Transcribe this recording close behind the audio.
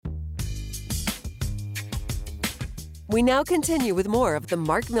We now continue with more of the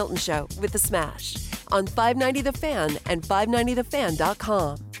Mark Milton Show with The Smash on 590 The Fan and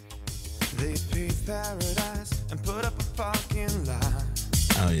 590thefan.com. They paved paradise and put up a parking lot.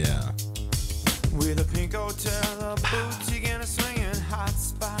 Oh, yeah. With a pink hotel, a boutique, and a swinging hot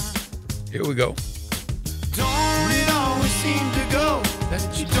spot. Here we go. Don't it always seem to go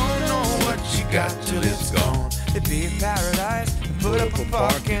that you don't know what you got till it's gone? They paved paradise and put up a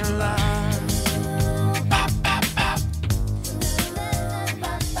parking lot.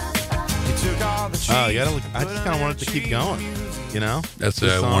 I just kind of want it to keep going, you know? That's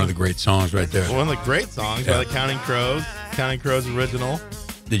one of the great songs right there. One of the great songs by the Counting Crows original.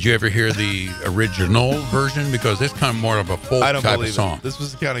 Did you ever hear the original version? Because it's kind of more of a folk type of song. This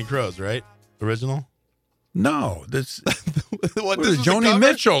was the Counting Crows, right? Original? No, this what is this Joni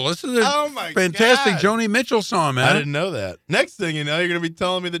Mitchell. This is a fantastic God. Joni Mitchell song, man. I didn't know that. Next thing you know, you're going to be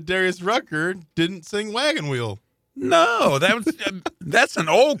telling me that Darius Rucker didn't sing Wagon Wheel. No, that's an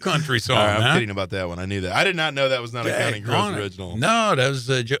old country song, right, man. I'm kidding about that one. I knew that. I did not know that was not a Counting Crows original. No, that was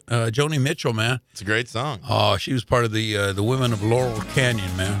Joni Mitchell, man. It's a great song. Oh, she was part of the Women of Laurel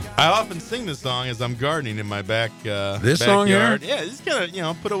Canyon, man. I often sing this song as I'm gardening in my backyard. Song here? Yeah, just kind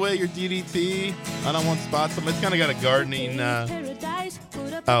of, put away your DDT. I don't want spots. It's kind of got a gardening.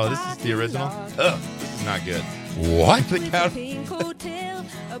 Oh, this is the original? Ugh, this is not good. What? The Pink hotel,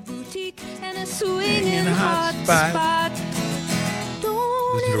 a boutique, and a swinging hot spot.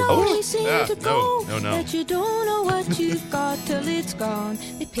 Don't it always seem to go that you don't know what you've got till it's gone?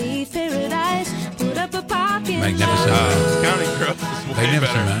 They paved paradise, put up a parking lot. Magnificent. Counting Crows is way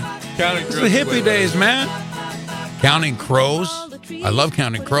Magnificent, better. man. Counting It's Crows the is way hippie days, man. Counting Crows. I love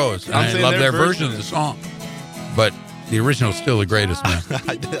Counting Crows. And I saying love their their version of the song. But the original's still the greatest, man.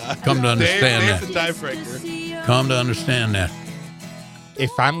 Come to understand Dave's the that. tiebreaker. Come to understand that.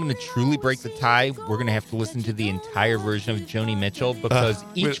 If I'm going to truly break the tie, we're going to have to listen to the entire version of Joni Mitchell because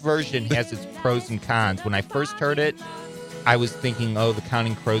each version has its pros and cons. When I first heard it, I was thinking, the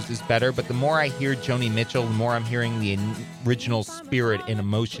Counting Crows is better. But the more I hear Joni Mitchell, the more I'm hearing the original spirit and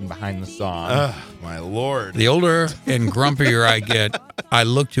emotion behind the song. My Lord. The older and grumpier I get, I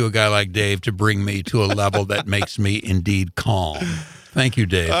look to a guy like Dave to bring me to a level that makes me indeed calm. Thank you,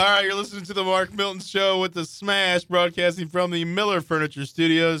 Dave. All right, you're listening to the Mark Milton Show with The Smash, broadcasting from the Miller Furniture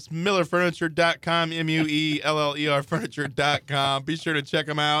Studios, millerfurniture.com, MUELLER furniture.com. Be sure to check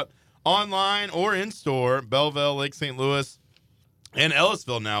them out online or in store, Belleville, Lake St. Louis, and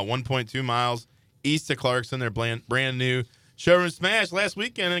Ellisville now, 1.2 miles east of Clarkson. They're brand new showroom. Smash last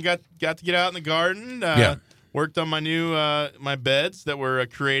weekend and got to get out in the garden. Worked on my new my beds that were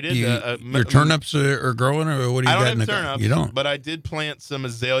created. Your turnips are growing, or what do you got in the garden? I don't have turnips. You don't? But I did plant some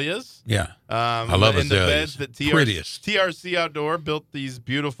azaleas. Yeah. I love in azaleas. the beds that Prettiest. TRC Outdoor built these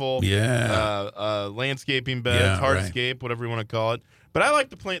beautiful landscaping beds, hardscape, whatever you want to call it. But I like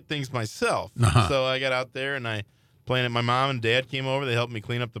to plant things myself. So I got out there and I planted. My mom and dad came over. They helped me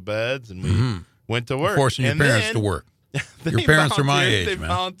clean up the beds, and we went to work. Forcing your parents to work. Your parents are my age, They man.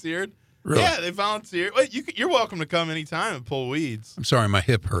 volunteered. Really? Yeah, they volunteered. Well, you're welcome to come anytime and pull weeds. I'm sorry, my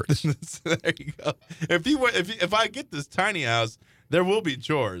hip hurts. There you go. If I get this tiny house, there will be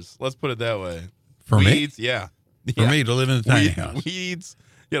chores. Let's put it that way. For weeds, me? Yeah. For me to live in a tiny house. Weeds.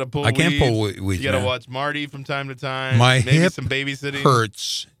 You got to pull I can't weeds. pull weeds, You got to man. watch Marty from time to time. My Maybe hip some babysitting.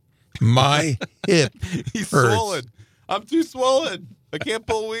 hurts. My hip He's hurts. swollen. I'm too swollen. I can't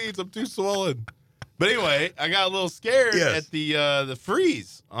pull weeds. I'm too swollen. But anyway, I got a little scared at the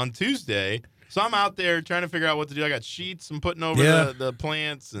freeze on Tuesday. So I'm out there trying to figure out what to do. I got sheets I'm putting over the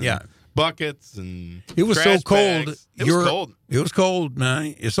plants and buckets and It was so cold. bags. It was cold. It was cold,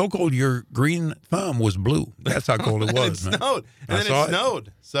 man. It's so cold your green thumb was blue. That's how cold it was, and it man. snowed. And then it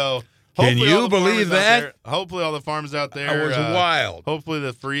snowed. So Can hopefully you all the believe farmers out that? there- hopefully all the farms out there. That was wild. Hopefully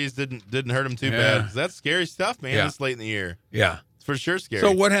the freeze didn't hurt them too bad. 'Cause that's scary stuff, man. Yeah. This late in the year. Yeah. It's for sure scary.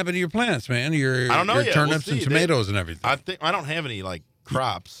 So what happened to your plants, man? I don't know your yet. turnips We'll and see. tomatoes and everything. I don't have any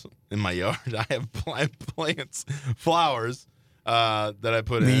crops in my yard. I have plants, flowers that I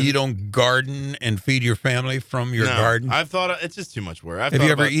put I mean, in. you don't garden and feed your family from your garden? I've thought it's just too much work. Have you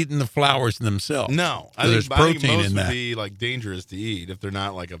ever eaten the flowers themselves? No, There's protein most in would that. be dangerous to eat if they're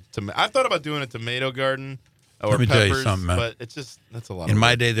not a tomato. I've thought about doing a tomato garden or Let me peppers, tell you something, man. but it's just that's a lot. In of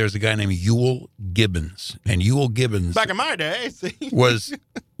my work. day, there's a guy named Ewell Gibbons, and Ewell Gibbons Back in my day, see? was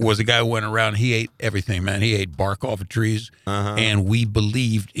a guy who went around. He ate everything, man. He ate bark off of trees, and we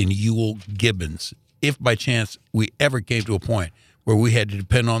believed in Ewell Gibbons. If by chance we ever came to a point where we had to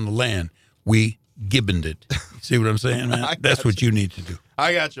depend on the land, we Gibboned it. See what I'm saying, man? That's what you need to do.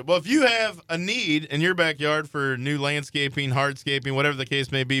 I got you. Well, if you have a need in your backyard for new landscaping, hardscaping, whatever the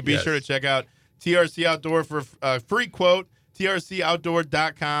case may be, be Yes. sure to check out TRC Outdoor for a free quote,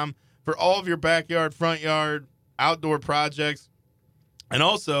 trcoutdoor.com, for all of your backyard, front yard, outdoor projects. And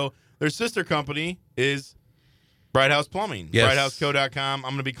also, their sister company is Bright House Plumbing. Yes. BrightHouseCo.com.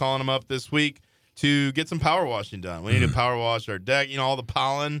 I'm going to be calling them up this week to get some power washing done. We need to power wash our deck. You know, all the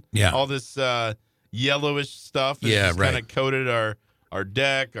pollen, all this yellowish stuff that's kind of coated our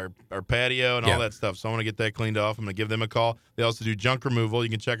deck, our patio, and all that stuff. So I want to get that cleaned off. I'm going to give them a call. They also do junk removal. You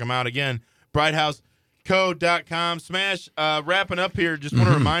can check them out. Again, BrightHouseCo.com. Smash, wrapping up here, just want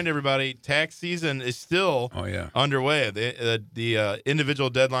to remind everybody, tax season is still underway. The individual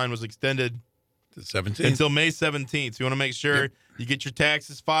deadline was extended the 17th until May 17th. So you want to make sure you get your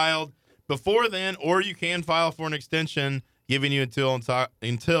taxes filed before then, or you can file for an extension, giving you until October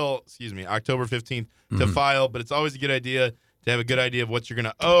 15th to file. But it's always a good idea to have a good idea of what you're going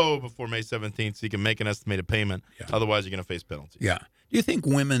to owe before May 17th so you can make an estimated payment. Otherwise, you're going to face penalties. Yeah. Do you think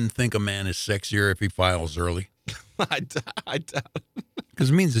women think a man is sexier if he files early? I doubt it.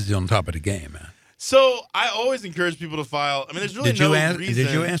 Because it means he's on top of the game, man. So I always encourage people to file. I mean, there's really no reason.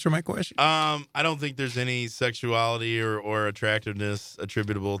 Did you answer my question? I don't think there's any sexuality or attractiveness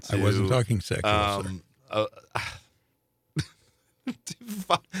attributable to. I wasn't talking sexual.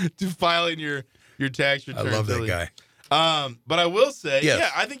 To filing your tax return. I love that guy. But I will say,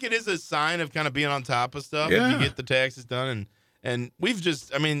 I think it is a sign of kind of being on top of stuff if you get the taxes done. And we've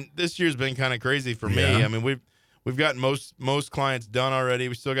just, I mean, this year's been kind of crazy for me. I mean, we've gotten most clients done already.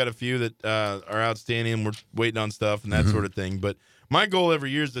 We still got a few that are outstanding, and we're waiting on stuff and that sort of thing. But my goal every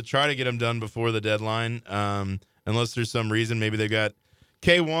year is to try to get them done before the deadline, unless there's some reason. Maybe they got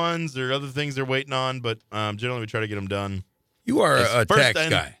K-1s or other things they're waiting on. But generally, we try to get them done. You are a tax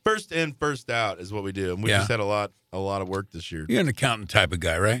guy. First in, first out is what we do. And we just had a lot of work this year. You're an accountant type of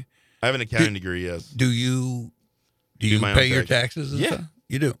guy, right? I have an accounting degree, yes. Do you pay your taxes and stuff?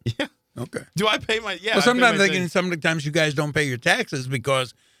 You do? Yeah. Okay. Do I pay my? Yeah. Well, sometimes you guys don't pay your taxes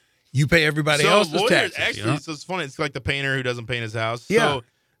because you pay everybody else's taxes. Actually, so it's funny. It's like the painter who doesn't paint his house. Yeah. So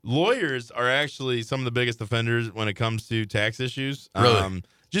lawyers are actually some of the biggest offenders when it comes to tax issues. Really?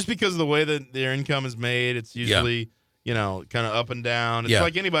 Just because of the way that their income is made, it's usually kind of up and down. It's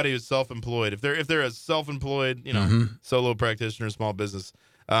like anybody who's self-employed. If they're a self-employed, solo practitioner, small business.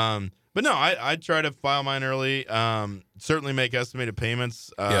 But no, I try to file mine early. Certainly make estimated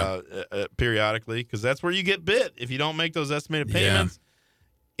payments periodically, because that's where you get bit. If you don't make those estimated payments,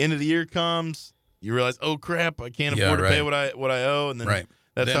 end of the year comes, you realize, oh crap, I can't afford to pay what I owe, and then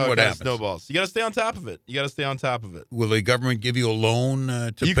that's how it kind of snowballs. You got to stay on top of it. Will the government give you a loan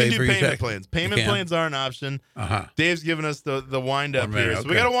to pay for your taxes? You can do payment plans. Payment plans are an option. Dave's given us the wind up here, so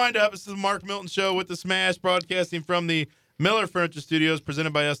we got to wind up. This is the Mark Milton Show with the Smash, broadcasting from the Miller Furniture Studios,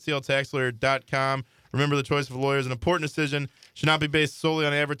 presented by STLTaxLawyer.com. Remember, the choice of a lawyer is an important decision. Should not be based solely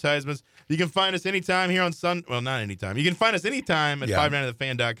on advertisements. You can find us anytime here on Well, not anytime. You can find us anytime at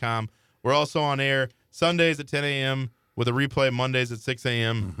 590thefan.com. We're also on air Sundays at 10 a.m. with a replay Mondays at 6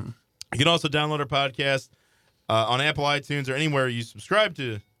 a.m. You can also download our podcast on Apple iTunes or anywhere you subscribe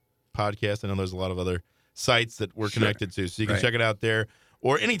to podcasts. I know there's a lot of other sites that we're connected to, so you can check it out there.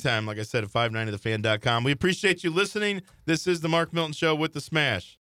 Or anytime, like I said, at 590thefan.com. We appreciate you listening. This is the Mark Milton Show with the Smash.